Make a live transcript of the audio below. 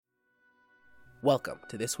Welcome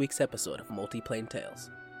to this week's episode of Multiplane Tales.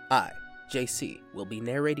 I, JC, will be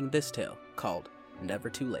narrating this tale called Never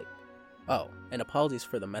Too Late. Oh, and apologies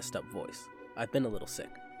for the messed up voice. I've been a little sick.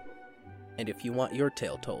 And if you want your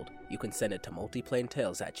tale told, you can send it to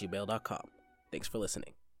multiplanetales@gmail.com. Thanks for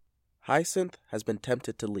listening. Hyacinth has been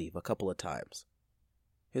tempted to leave a couple of times.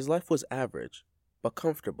 His life was average, but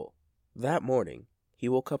comfortable. That morning, he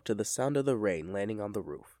woke up to the sound of the rain landing on the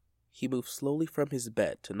roof. He moved slowly from his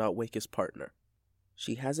bed to not wake his partner.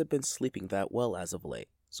 She hasn't been sleeping that well as of late,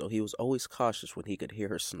 so he was always cautious when he could hear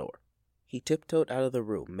her snore. He tiptoed out of the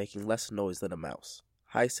room, making less noise than a mouse.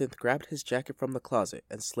 Hyacinth grabbed his jacket from the closet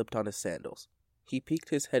and slipped on his sandals. He peeked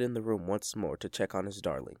his head in the room once more to check on his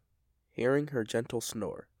darling. Hearing her gentle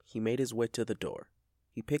snore, he made his way to the door.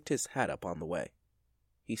 He picked his hat up on the way.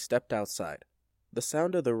 He stepped outside. The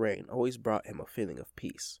sound of the rain always brought him a feeling of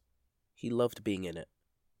peace. He loved being in it.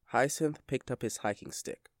 Hyacinth picked up his hiking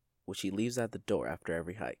stick, which he leaves at the door after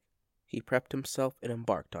every hike. He prepped himself and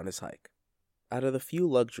embarked on his hike. Out of the few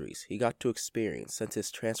luxuries he got to experience since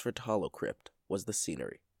his transfer to Hollow Crypt was the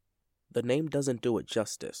scenery. The name doesn't do it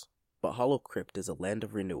justice, but Hollow Crypt is a land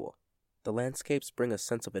of renewal. The landscapes bring a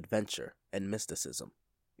sense of adventure and mysticism.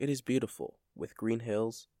 It is beautiful, with green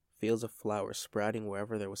hills, fields of flowers sprouting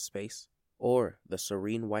wherever there was space, or the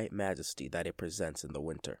serene white majesty that it presents in the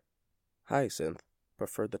winter. Hyacinth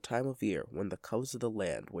preferred the time of year when the colors of the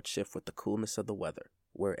land would shift with the coolness of the weather,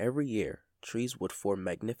 where every year trees would form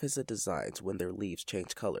magnificent designs when their leaves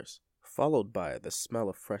changed colors, followed by the smell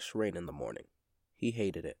of fresh rain in the morning. He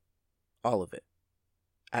hated it. All of it.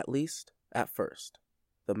 At least, at first.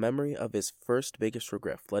 The memory of his first biggest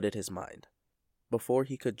regret flooded his mind. Before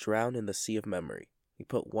he could drown in the sea of memory, he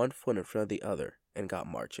put one foot in front of the other and got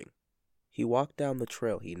marching. He walked down the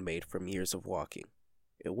trail he'd made from years of walking.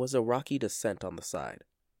 It was a rocky descent on the side.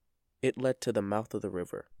 It led to the mouth of the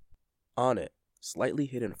river. On it, slightly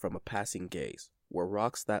hidden from a passing gaze, were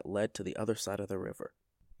rocks that led to the other side of the river.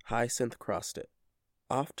 Hyacinth crossed it.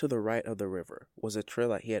 Off to the right of the river was a trail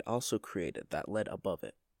that he had also created that led above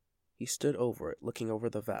it. He stood over it, looking over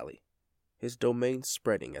the valley, his domain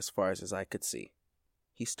spreading as far as his eye could see.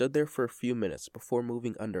 He stood there for a few minutes before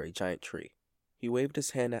moving under a giant tree. He waved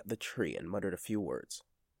his hand at the tree and muttered a few words.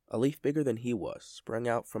 A leaf bigger than he was sprang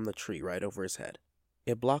out from the tree right over his head.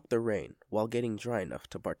 It blocked the rain while getting dry enough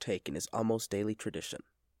to partake in his almost daily tradition.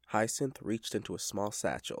 Hyacinth reached into a small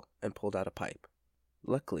satchel and pulled out a pipe.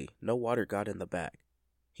 Luckily, no water got in the bag.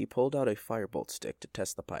 He pulled out a firebolt stick to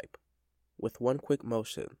test the pipe. With one quick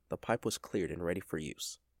motion, the pipe was cleared and ready for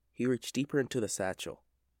use. He reached deeper into the satchel.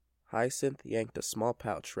 Hyacinth yanked a small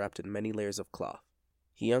pouch wrapped in many layers of cloth.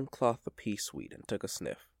 He unclothed the pea sweet and took a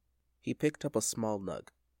sniff. He picked up a small nug.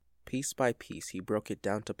 Piece by piece, he broke it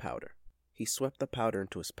down to powder. He swept the powder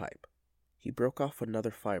into his pipe. He broke off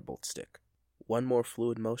another firebolt stick. One more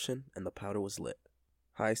fluid motion, and the powder was lit.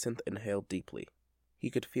 Hyacinth inhaled deeply.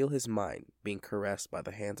 He could feel his mind being caressed by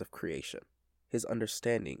the hands of creation, his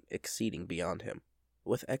understanding exceeding beyond him.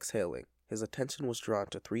 With exhaling, his attention was drawn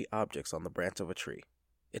to 3 objects on the branch of a tree.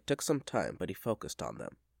 It took some time, but he focused on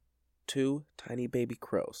them. 2 tiny baby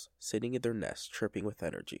crows sitting in their nest, chirping with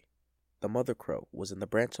energy. The mother crow was in the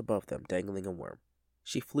branch above them, dangling a worm.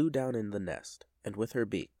 She flew down in the nest, and with her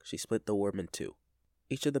beak, she split the worm in 2.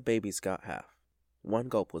 Each of the babies got half. 1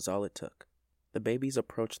 gulp was all it took. The babies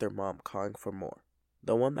approached their mom, cawing for more.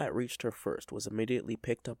 The one that reached her first was immediately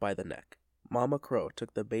picked up by the neck. Mama Crow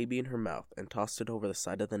took the baby in her mouth and tossed it over the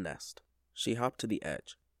side of the nest. She hopped to the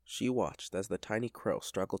edge. She watched as the tiny crow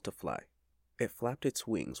struggled to fly. It flapped its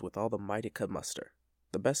wings with all the might it could muster.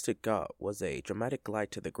 The best it got was a dramatic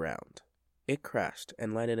glide to the ground. It crashed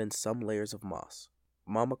and landed in some layers of moss.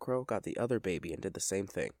 Mama Crow got the other baby and did the same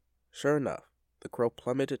thing. Sure enough, the crow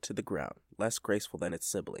plummeted to the ground, less graceful than its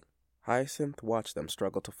sibling. Hyacinth watched them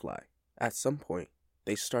struggle to fly. At some point,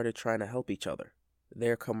 they started trying to help each other.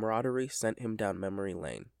 Their camaraderie sent him down memory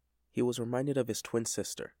lane. He was reminded of his twin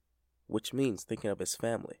sister, which means thinking of his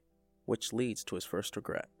family, which leads to his first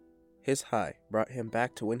regret. His high brought him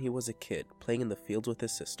back to when he was a kid playing in the fields with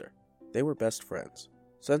his sister. They were best friends.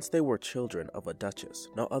 Since they were children of a duchess,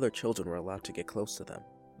 no other children were allowed to get close to them.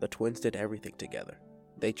 The twins did everything together.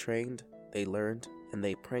 They trained, they learned, and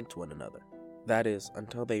they pranked one another. That is,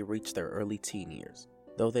 until they reached their early teen years.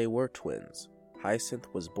 Though they were twins, Hyacinth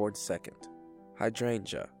was born second.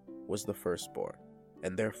 Hydrangea was the firstborn,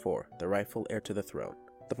 and therefore the rightful heir to the throne.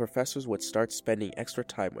 The professors would start spending extra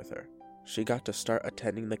time with her. She got to start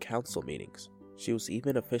attending the council meetings. She was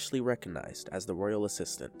even officially recognized as the royal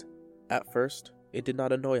assistant. At first, it did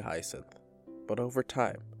not annoy Hyacinth, but over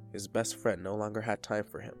time, his best friend no longer had time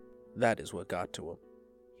for him. That is what got to him.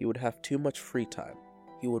 He would have too much free time.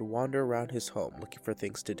 he would wander around his home looking for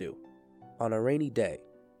things to do. On a rainy day,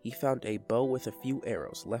 he found a bow with a few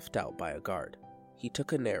arrows left out by a guard. He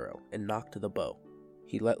took an arrow and nocked the bow.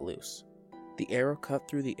 He let loose. The arrow cut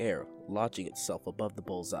through the air, lodging itself above the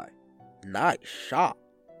bullseye. "Nice shot,"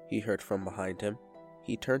 he heard from behind him.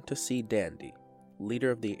 He turned to see Dandy,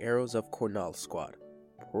 leader of the Arrows of Cornall squad.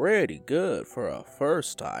 "Pretty good for a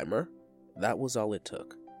first-timer." That was all it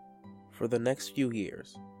took. For the next few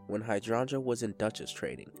years, when Hydrangea was in Duchess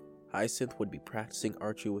training, Hyacinth would be practicing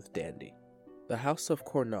archery with Dandy. The House of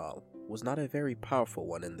Cornall was not a very powerful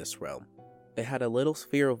one in this realm. They had a little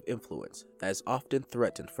sphere of influence that is often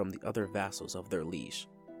threatened from the other vassals of their liege.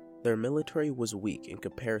 Their military was weak in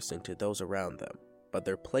comparison to those around them, but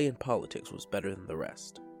their play in politics was better than the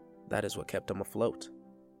rest. That is what kept them afloat.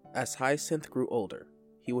 As Hyacinth grew older,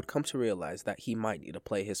 he would come to realize that he might need to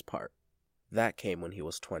play his part. That came when he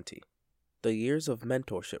was 20. The years of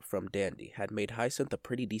mentorship from Dandy had made Hyacinth a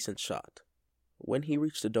pretty decent shot. When he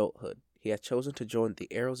reached adulthood, he had chosen to join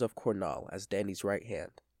the Arrows of Cornall as Dandy's right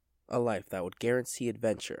hand. A life that would guarantee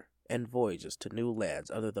adventure and voyages to new lands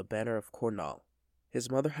under the banner of Cornall. His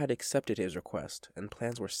mother had accepted his request, and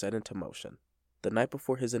plans were set into motion. The night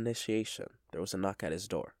before his initiation, there was a knock at his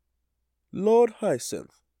door. "Lord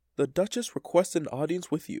Hyacinth, the Duchess requests an audience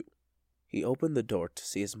with you." He opened the door to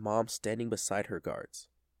see his mom standing beside her guards.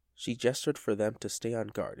 She gestured for them to stay on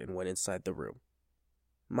guard and went inside the room.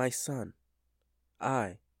 "My son,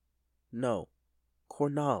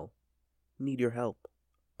 Cornall, need your help."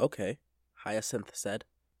 "Okay," Hyacinth said.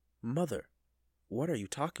 "Mother, what are you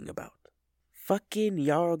talking about?" "Fucking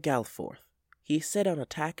Jarl Galforth. He's set on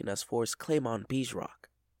attacking us for his claim on Beesrock.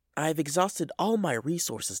 I've exhausted all my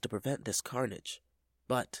resources to prevent this carnage,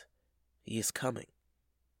 but he is coming."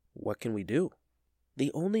 "What can we do?"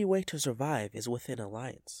 "The only way to survive is with an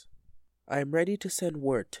alliance. I am ready to send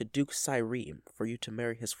word to Duke Cyrene for you to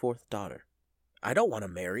marry his 4th daughter." "I don't want to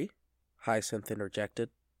marry," Hyacinth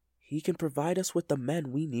interjected. "He can provide us with the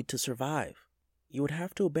men we need to survive. You would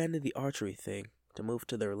have to abandon the archery thing to move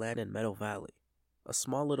to their land in Meadow Valley, a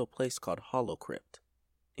small little place called Hollow Crypt.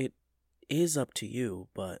 It is up to you,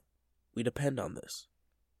 but we depend on this."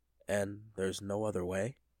 "And there's no other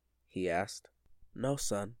way?" he asked. "No,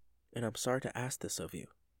 son, and I'm sorry to ask this of you."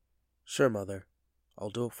 "Sure, Mother. I'll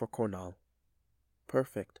do it for Cornall."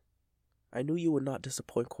 "Perfect. I knew you would not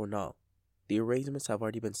disappoint Cornall. The arrangements have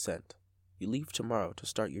already been sent. You leave tomorrow to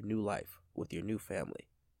start your new life with your new family."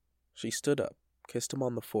 She stood up, kissed him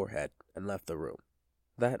on the forehead, and left the room.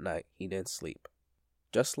 That night, he didn't sleep.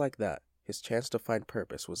 Just like that, his chance to find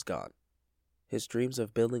purpose was gone. His dreams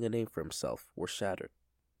of building a name for himself were shattered.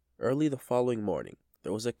 Early the following morning,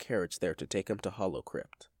 there was a carriage there to take him to Hollow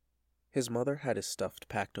Crypt. His mother had his stuff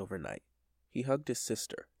packed overnight. He hugged his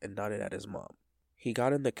sister and nodded at his mom. He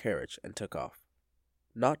got in the carriage and took off.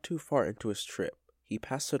 Not too far into his trip, he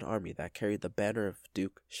passed an army that carried the banner of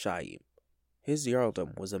Duke Shaim. His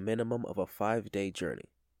jarldom was a minimum of a 5-day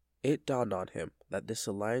journey. It dawned on him that this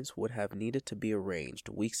alliance would have needed to be arranged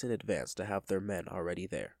weeks in advance to have their men already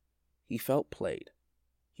there. He felt played.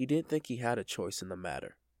 He didn't think he had a choice in the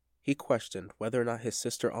matter. He questioned whether or not his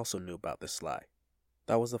sister also knew about this lie.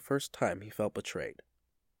 That was the first time he felt betrayed.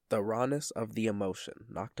 The rawness of the emotion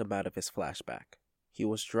knocked him out of his flashback. He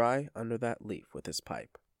was dry under that leaf with his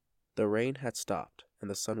pipe. The rain had stopped, and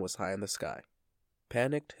the sun was high in the sky.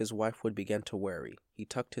 Panicked, his wife would begin to worry. He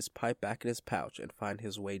tucked his pipe back in his pouch and found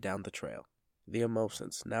his way down the trail, the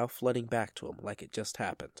emotions now flooding back to him like it just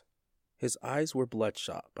happened. His eyes were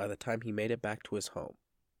bloodshot by the time he made it back to his home.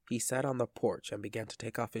 He sat on the porch and began to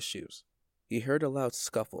take off his shoes. He heard a loud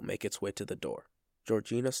scuffle make its way to the door.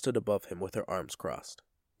 Georgina stood above him with her arms crossed.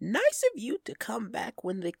 "Nice of you to come back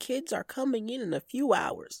when the kids are coming in a few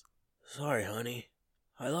hours." "Sorry, honey.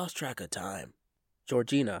 I lost track of time."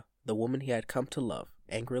 Georgina, the woman he had come to love,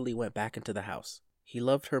 angrily went back into the house. He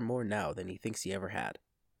loved her more now than he thinks he ever had.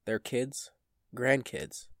 Their kids,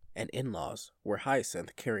 grandkids, and in-laws were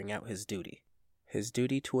Hyacinth carrying out his duty. His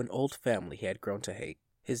duty to an old family he had grown to hate.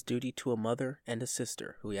 His duty to a mother and a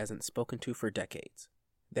sister who he hasn't spoken to for decades.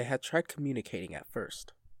 They had tried communicating at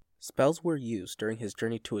first. Spells were used during his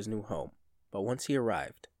journey to his new home, but once he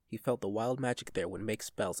arrived, he felt the wild magic there would make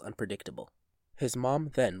spells unpredictable. His mom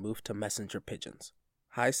then moved to messenger pigeons.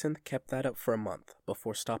 Hyacinth kept that up for a month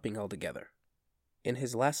before stopping altogether. In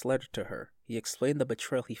his last letter to her, he explained the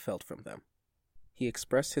betrayal he felt from them. He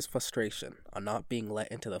expressed his frustration on not being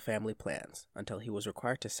let into the family plans until he was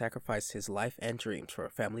required to sacrifice his life and dreams for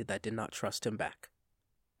a family that did not trust him back.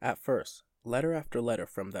 At first, letter after letter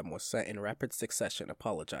from them was sent in rapid succession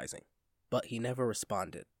apologizing, but he never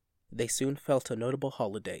responded. They soon fell to notable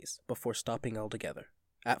holidays before stopping altogether.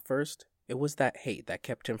 At first, It was that hate that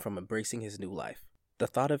kept him from embracing his new life. The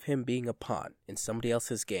thought of him being a pawn in somebody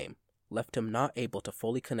else's game left him not able to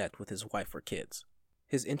fully connect with his wife or kids.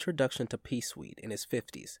 His introduction to peace weed in his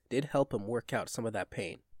 50s did help him work out some of that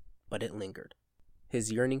pain, but it lingered.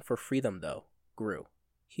 His yearning for freedom, though, grew.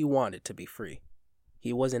 He wanted to be free.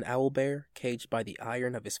 He was an owlbear caged by the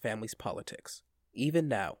iron of his family's politics. Even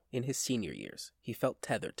now, in his senior years, he felt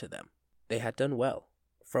tethered to them. They had done well.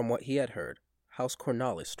 From what he had heard, House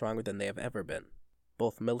Cornell is stronger than they have ever been,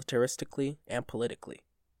 both militaristically and politically.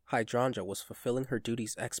 Hydrangea was fulfilling her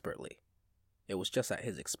duties expertly. It was just at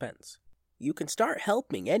his expense. "You can start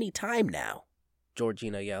helping any time now,"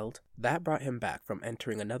 Georgina yelled. That brought him back from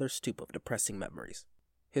entering another stoop of depressing memories.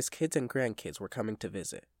 His kids and grandkids were coming to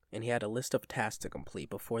visit, and he had a list of tasks to complete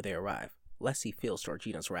before they arrive, lest he feels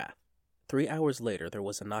Georgina's wrath. 3 hours later, there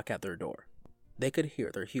was a knock at their door. They could hear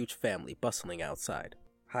their huge family bustling outside.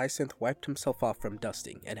 Hyacinth wiped himself off from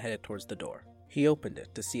dusting and headed towards the door. He opened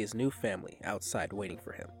it to see his new family outside waiting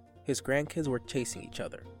for him. His grandkids were chasing each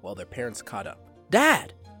other while their parents caught up.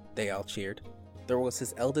 "Dad!" They all cheered. There was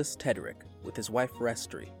his eldest, Tedric, with his wife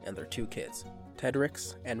Restri and their 2 kids,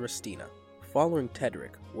 Tedrix and Restina. Following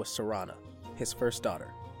Tedric was Serana, his first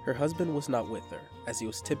daughter. Her husband was not with her, as he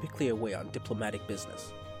was typically away on diplomatic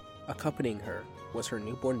business. Accompanying her was her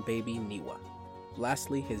newborn baby, Niwa.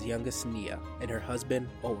 Lastly, his youngest, Nia, and her husband,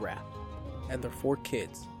 Orath, and their 4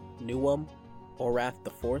 kids, Nuam, Orath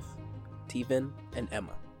IV, Tivin, and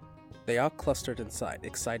Emma. They all clustered inside,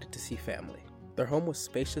 excited to see family. Their home was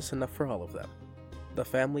spacious enough for all of them. The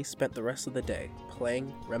family spent the rest of the day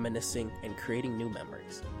playing, reminiscing, and creating new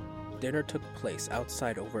memories. Dinner took place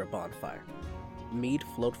outside over a bonfire. Mead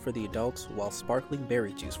flowed for the adults while sparkling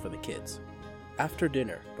berry juice for the kids. After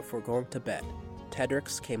dinner, before going to bed,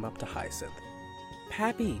 Tedrix came up to Hyacinth.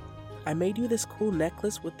 "Pappy, I made you this cool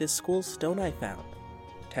necklace with this school stone I found."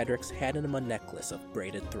 Tedrix handed him a necklace of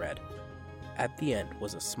braided thread. At the end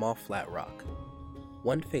was a small flat rock.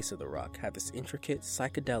 One face of the rock had this intricate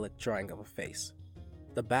psychedelic drawing of a face.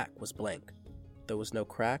 The back was blank. There was no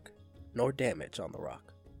crack nor damage on the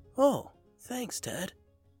rock. "Oh, thanks, Ted."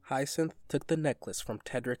 Hyacinth took the necklace from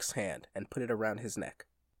Tedric's hand and put it around his neck.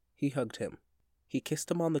 He hugged him. He kissed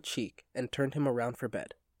him on the cheek and turned him around for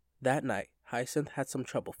bed. That night, Hyacinth had some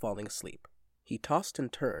trouble falling asleep. He tossed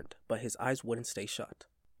and turned, but his eyes wouldn't stay shut.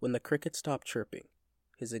 When the cricket stopped chirping,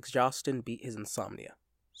 his exhaustion beat his insomnia.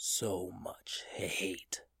 "So much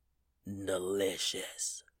hate.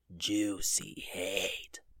 Delicious, juicy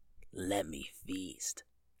hate. Let me feast.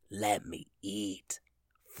 Let me eat.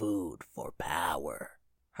 Food for power."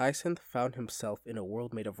 Hyacinth found himself in a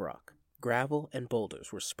world made of rock. Gravel and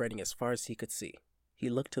boulders were spreading as far as he could see. He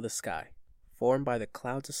looked to the sky. Formed by the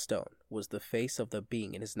clouds of stone was the face of the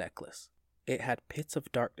being in his necklace. It had pits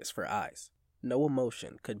of darkness for eyes. No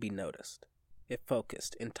emotion could be noticed. It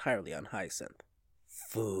focused entirely on Hyacinth.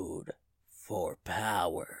 "Food for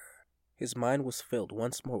power." His mind was filled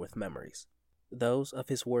once more with memories. Those of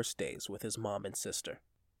his worst days with his mom and sister.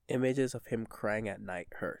 Images of him crying at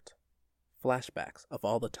night hurt. Flashbacks of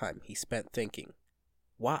all the time he spent thinking,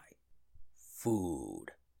 why?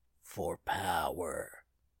 "Food for power,"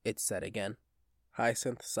 it said again.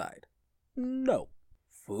 Hyacinth sighed. "No."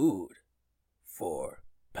 "Food for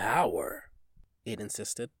power," it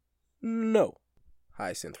insisted. "No,"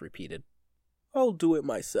 Hyacinth repeated. "I'll do it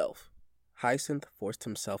myself." Hyacinth forced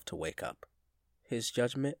himself to wake up. His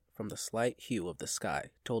judgment from the slight hue of the sky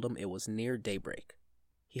told him it was near daybreak.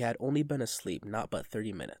 He had only been asleep not but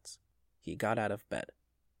 30 minutes. He got out of bed.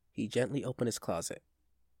 He gently opened his closet.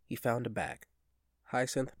 He found a bag.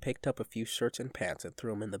 Hyacinth picked up a few shirts and pants and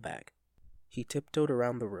threw them in the bag. He tiptoed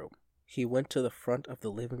around the room. He went to the front of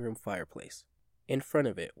the living room fireplace. In front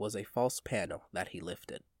of it was a false panel that he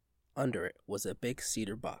lifted. Under it was a big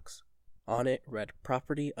cedar box. On it read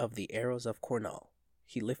 "Property of the Arrows of Cornell."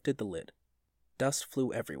 He lifted the lid. Dust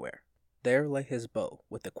flew everywhere. There lay his bow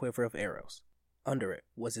with a quiver of arrows. Under it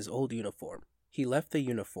was his old uniform. He left the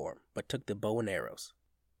uniform, but took the bow and arrows.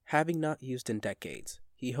 Having not used in decades,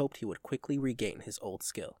 he hoped he would quickly regain his old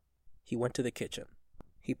skill. He went to the kitchen.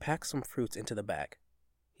 He packed some fruits into the bag.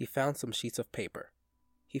 He found some sheets of paper.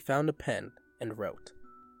 He found a pen and wrote,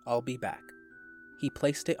 "I'll be back." He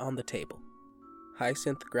placed it on the table.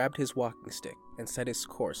 Hyacinth grabbed his walking stick and set his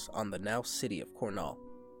course on the now city of Cornell.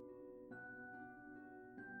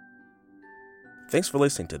 Thanks for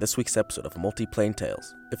listening to this week's episode of Multiplane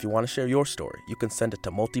Tales. If you want to share your story, you can send it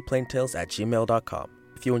to multiplanetales@gmail.com.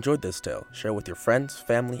 If you enjoyed this tale, share it with your friends,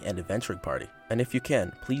 family, and adventuring party. And if you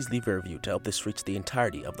can, please leave a review to help this reach the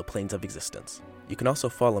entirety of the planes of existence. You can also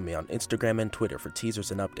follow me on Instagram and Twitter for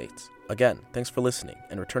teasers and updates. Again, thanks for listening,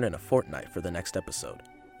 and return in a fortnight for the next episode.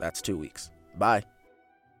 That's 2 weeks. Bye.